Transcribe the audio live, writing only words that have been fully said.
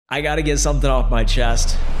I gotta get something off my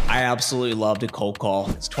chest. I absolutely love to cold call.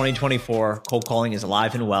 It's 2024. Cold calling is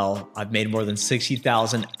alive and well. I've made more than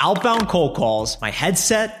 60,000 outbound cold calls. My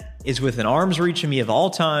headset is within arm's reach of me of all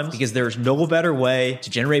times because there's no better way to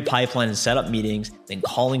generate pipeline and set up meetings than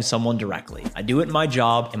calling someone directly. I do it in my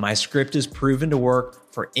job, and my script is proven to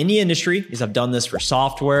work for any industry because I've done this for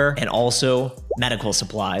software and also medical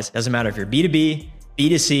supplies. Doesn't matter if you're B2B,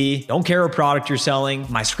 B2C, don't care what product you're selling,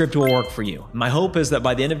 my script will work for you. My hope is that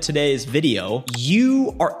by the end of today's video,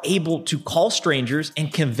 you are able to call strangers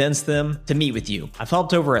and convince them to meet with you. I've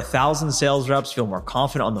helped over 1,000 sales reps feel more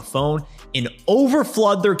confident on the phone and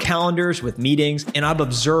overflood their calendars with meetings. And I've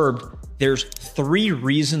observed there's 3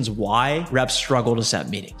 reasons why reps struggle to set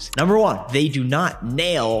meetings. Number 1, they do not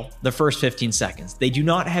nail the first 15 seconds. They do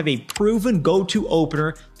not have a proven go-to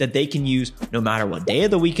opener that they can use no matter what day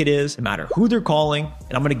of the week it is, no matter who they're calling,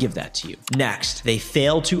 and I'm gonna give that to you. Next, they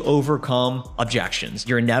fail to overcome objections.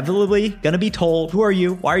 You're inevitably gonna be told, who are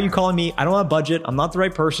you? Why are you calling me? I don't have budget. I'm not the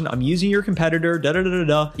right person. I'm using your competitor,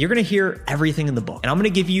 da-da-da-da-da. You're gonna hear everything in the book. And I'm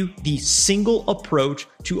gonna give you the single approach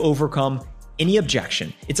to overcome any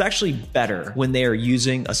objection. It's actually better when they are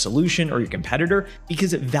using a solution or your competitor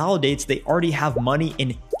because it validates they already have money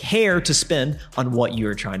and care to spend on what you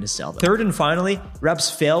are trying to sell them. Third and finally,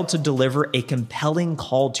 reps fail to deliver a compelling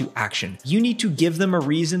call to action. You need to give them a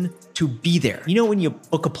reason to be there. You know, when you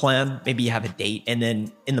book a plan, maybe you have a date, and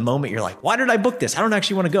then in the moment you're like, why did I book this? I don't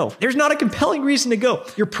actually want to go. There's not a compelling reason to go.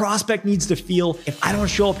 Your prospect needs to feel, if I don't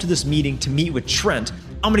show up to this meeting to meet with Trent,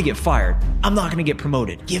 I'm gonna get fired. I'm not gonna get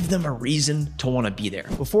promoted. Give them a reason to wanna be there.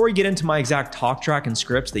 Before we get into my exact talk track and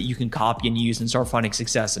scripts that you can copy and use and start finding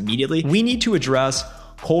success immediately, we need to address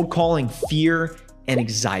cold calling fear and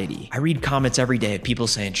anxiety. I read comments every day of people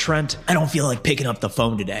saying, Trent, I don't feel like picking up the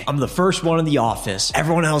phone today. I'm the first one in the office.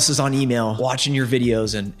 Everyone else is on email, watching your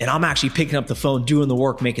videos, and I'm actually picking up the phone, doing the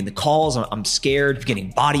work, making the calls. I'm scared of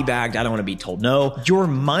getting body bagged. I don't want to be told no. Your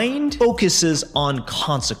mind focuses on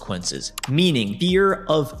consequences, meaning fear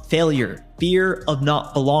of failure, fear of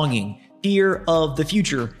not belonging, fear of the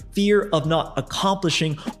future, fear of not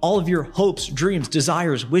accomplishing all of your hopes, dreams,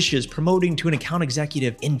 desires, wishes, promoting to an account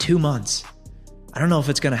executive in 2 months. I don't know if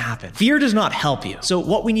it's gonna happen. Fear does not help you. So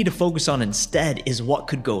what we need to focus on instead is what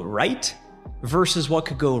could go right versus what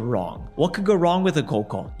could go wrong. What could go wrong with a cold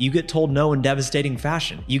call? You get told no in devastating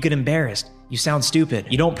fashion. You get embarrassed. You sound stupid.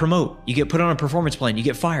 You don't promote. You get put on a performance plan. You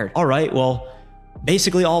get fired. All right, well,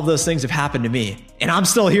 basically all of those things have happened to me, and I'm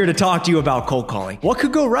still here to talk to you about cold calling. What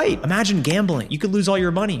could go right? Imagine gambling. You could lose all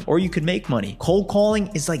your money, or you could make money. Cold calling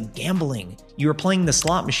is like gambling. You are playing the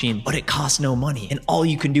slot machine, but it costs no money, and all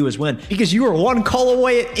you can do is win because you are one call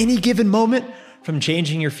away at any given moment from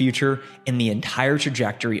changing your future and the entire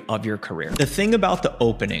trajectory of your career. The thing about the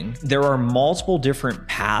opening, there are multiple different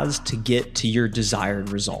paths to get to your desired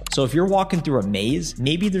result. So if you're walking through a maze,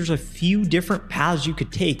 maybe there's a few different paths you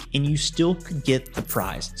could take and you still could get the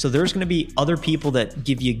prize. So there's gonna be other people that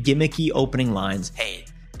give you gimmicky opening lines. Hey,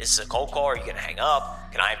 this is a cold call. Are you gonna hang up?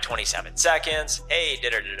 Can I have 27 seconds? Hey,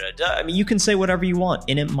 da-da-da-da-da. I mean, you can say whatever you want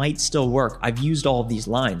and it might still work. I've used all of these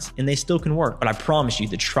lines and they still can work. But I promise you,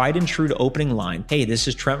 the tried and true to opening line, hey, this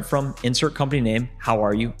is Trent from insert company name. How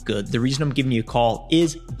are you? Good. The reason I'm giving you a call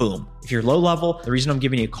is boom. If you're low level, the reason I'm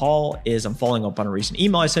giving you a call is I'm following up on a recent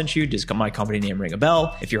email I sent you. Does my company name ring a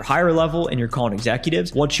bell? If you're higher level and you're calling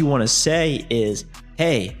executives, what you want to say is,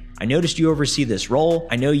 hey, I noticed you oversee this role.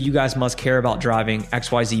 I know you guys must care about driving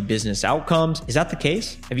XYZ business outcomes. Is that the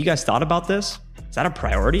case? Have you guys thought about this? Is that a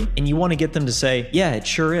priority? And you want to get them to say, yeah, it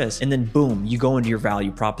sure is. And then boom, you go into your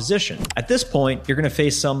value proposition. At this point, you're going to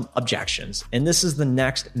face some objections. And this is the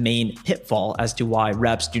next main pitfall as to why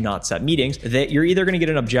reps do not set meetings, that you're either going to get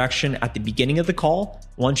an objection at the beginning of the call.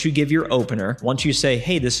 Once you give your opener, once you say,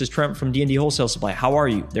 hey, this is Trent from D&D Wholesale Supply. How are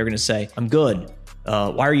you? They're going to say, I'm good.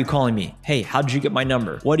 Why are you calling me? Hey, how did you get my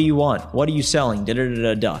number? What do you want? What are you selling?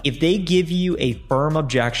 Da-da-da-da-da. If they give you a firm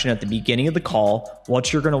objection at the beginning of the call,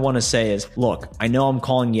 what you're going to want to say is, look, I know I'm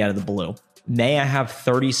calling you out of the blue. May I have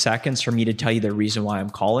 30 seconds for me to tell you the reason why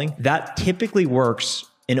I'm calling? That typically works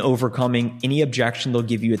in overcoming any objection they'll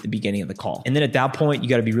give you at the beginning of the call. And then at that point, you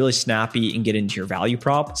got to be really snappy and get into your value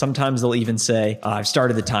prop. Sometimes they'll even say, I've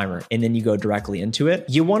started the timer, and then you go directly into it.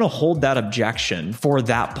 You want to hold that objection for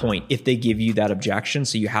that point if they give you that objection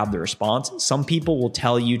so you have the response. Some people will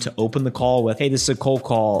tell you to open the call with, hey, this is a cold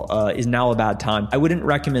call. Is now a bad time? I wouldn't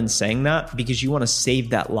recommend saying that because you want to save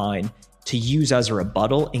that line to use as a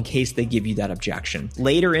rebuttal in case they give you that objection.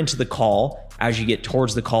 Later into the call, as you get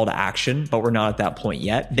towards the call to action, but we're not at that point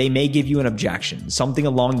yet, they may give you an objection, something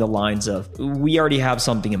along the lines of, we already have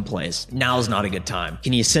something in place. Now's not a good time.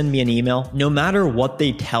 Can you send me an email? No matter what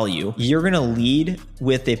they tell you, you're going to lead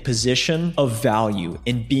with a position of value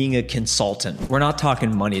in being a consultant. We're not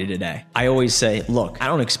talking money today. I always say, look, I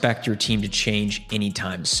don't expect your team to change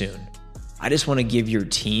anytime soon. I just want to give your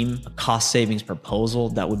team a cost savings proposal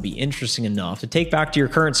that would be interesting enough to take back to your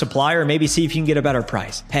current supplier and maybe see if you can get a better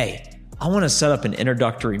price. Hey, I want to set up an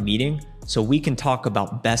introductory meeting so we can talk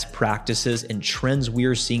about best practices and trends we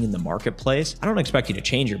are seeing in the marketplace. I don't expect you to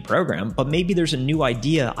change your program, but maybe there's a new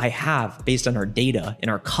idea I have based on our data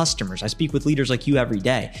and our customers. I speak with leaders like you every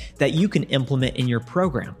day that you can implement in your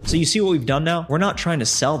program. So you see what we've done now? We're not trying to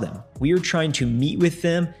sell them. We are trying to meet with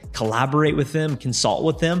them, collaborate with them, consult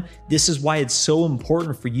with them. This is why it's so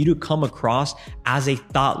important for you to come across as a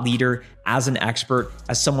thought leader, as an expert,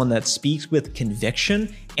 as someone that speaks with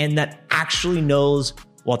conviction and that actually knows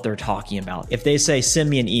what they're talking about. If they say, send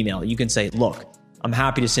me an email, you can say, look, I'm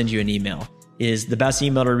happy to send you an email. Is the best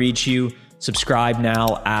email to reach you? Subscribe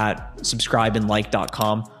now at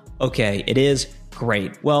subscribeandlike.com. Okay, it is.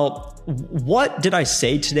 Great. Well, what did I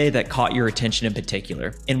say today that caught your attention in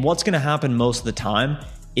particular? And what's going to happen most of the time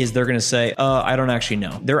is they're going to say, I don't actually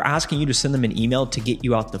know. They're asking you to send them an email to get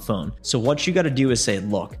you off the phone. So what you got to do is say,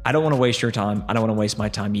 look, I don't want to waste your time. I don't want to waste my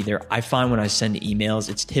time either. I find when I send emails,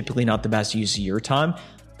 it's typically not the best use of your time.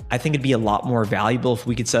 I think it'd be a lot more valuable if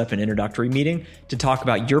we could set up an introductory meeting to talk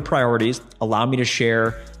about your priorities, allow me to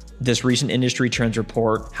share this recent industry trends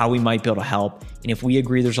report, how we might be able to help. And if we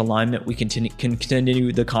agree there's alignment, we can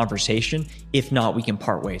continue the conversation. If not, we can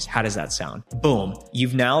part ways. How does that sound? Boom.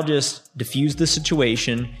 You've now just diffused the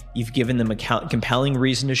situation. You've given them a compelling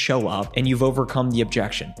reason to show up and you've overcome the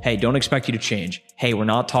objection. Hey, don't expect you to change. Hey, we're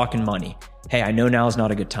not talking money. Hey, I know now is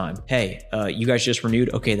not a good time. Hey, you guys just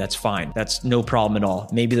renewed. Okay, that's fine. That's no problem at all.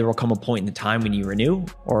 Maybe there will come a point in the time when you renew,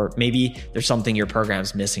 or maybe there's something your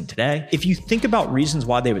program's missing today. If you think about reasons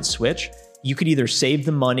why they would switch, you could either save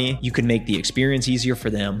them money, you could make the experience easier for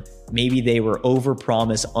them. Maybe they were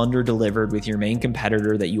over-promised, under-delivered with your main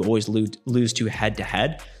competitor that you always lose to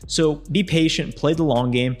head-to-head. So be patient, play the long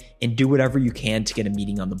game, and do whatever you can to get a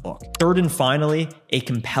meeting on the book. Third and finally, a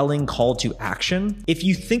compelling call to action. If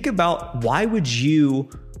you think about why would you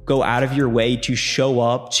go out of your way to show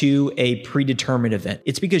up to a predetermined event,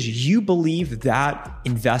 it's because you believe that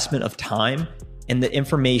investment of time and the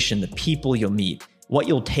information, the people you'll meet, what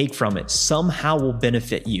you'll take from it somehow will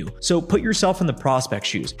benefit you. So put yourself in the prospect's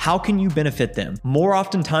shoes. How can you benefit them? More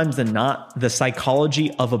oftentimes than not, the psychology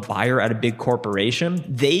of a buyer at a big corporation,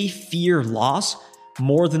 they fear loss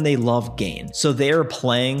more than they love gain. So they are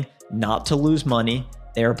playing not to lose money.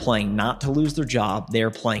 They are playing not to lose their job. They are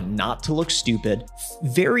playing not to look stupid.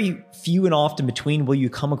 Very few and often between will you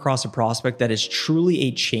come across a prospect that is truly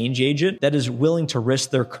a change agent that is willing to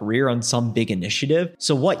risk their career on some big initiative.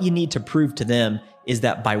 So what you need to prove to them is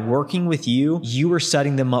that by working with you, you are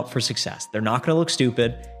setting them up for success. They're not going to look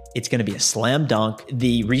stupid. It's going to be a slam dunk.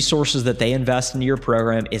 The resources that they invest into your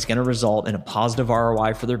program is going to result in a positive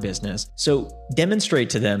ROI for their business. So demonstrate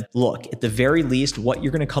to them, look, at the very least, what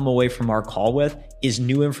you're going to come away from our call with is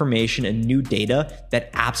new information and new data that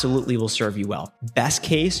absolutely will serve you well. Best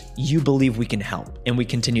case, you believe we can help and we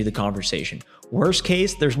continue the conversation. Worst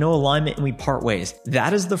case, there's no alignment and we part ways.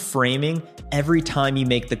 That is the framing every time you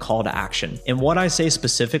make the call to action. And what I say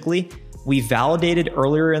specifically, we validated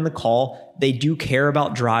earlier in the call, they do care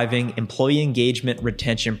about driving employee engagement,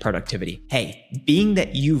 retention, productivity. Hey, being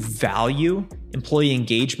that you value employee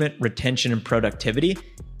engagement, retention, and productivity,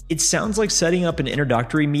 it sounds like setting up an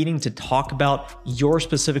introductory meeting to talk about your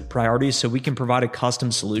specific priorities so we can provide a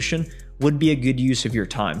custom solution would be a good use of your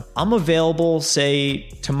time. I'm available, say,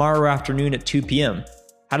 tomorrow afternoon at 2 p.m.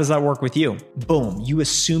 How does that work with you? Boom, you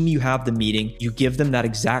assume you have the meeting, you give them that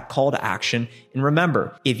exact call to action. And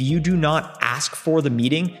remember, if you do not ask for the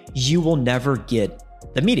meeting, you will never get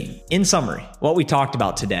the meeting. In summary, what we talked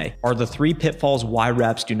about today are the 3 pitfalls why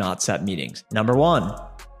reps do not set meetings. Number 1,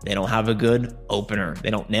 they don't have a good opener. They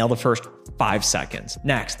don't nail the first 5 seconds.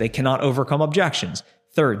 Next, they cannot overcome objections.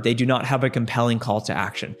 Third, they do not have a compelling call to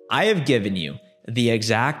action. I have given you the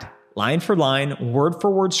exact line for line, word for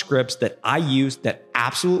word scripts that I use that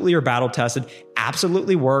absolutely are battle tested,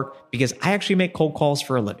 absolutely work because I actually make cold calls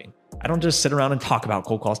for a living. I don't just sit around and talk about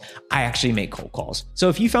cold calls. I actually make cold calls. So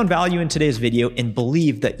if you found value in today's video and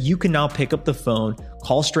believe that you can now pick up the phone,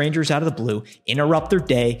 call strangers out of the blue, interrupt their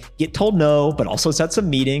day, get told no, but also set some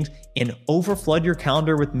meetings, and overflood your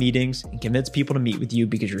calendar with meetings and convince people to meet with you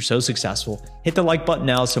because you're so successful, hit the like button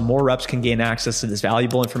now so more reps can gain access to this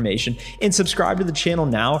valuable information, and subscribe to the channel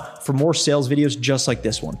now for more sales videos just like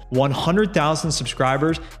this one. 100,000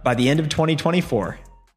 subscribers by the end of 2024.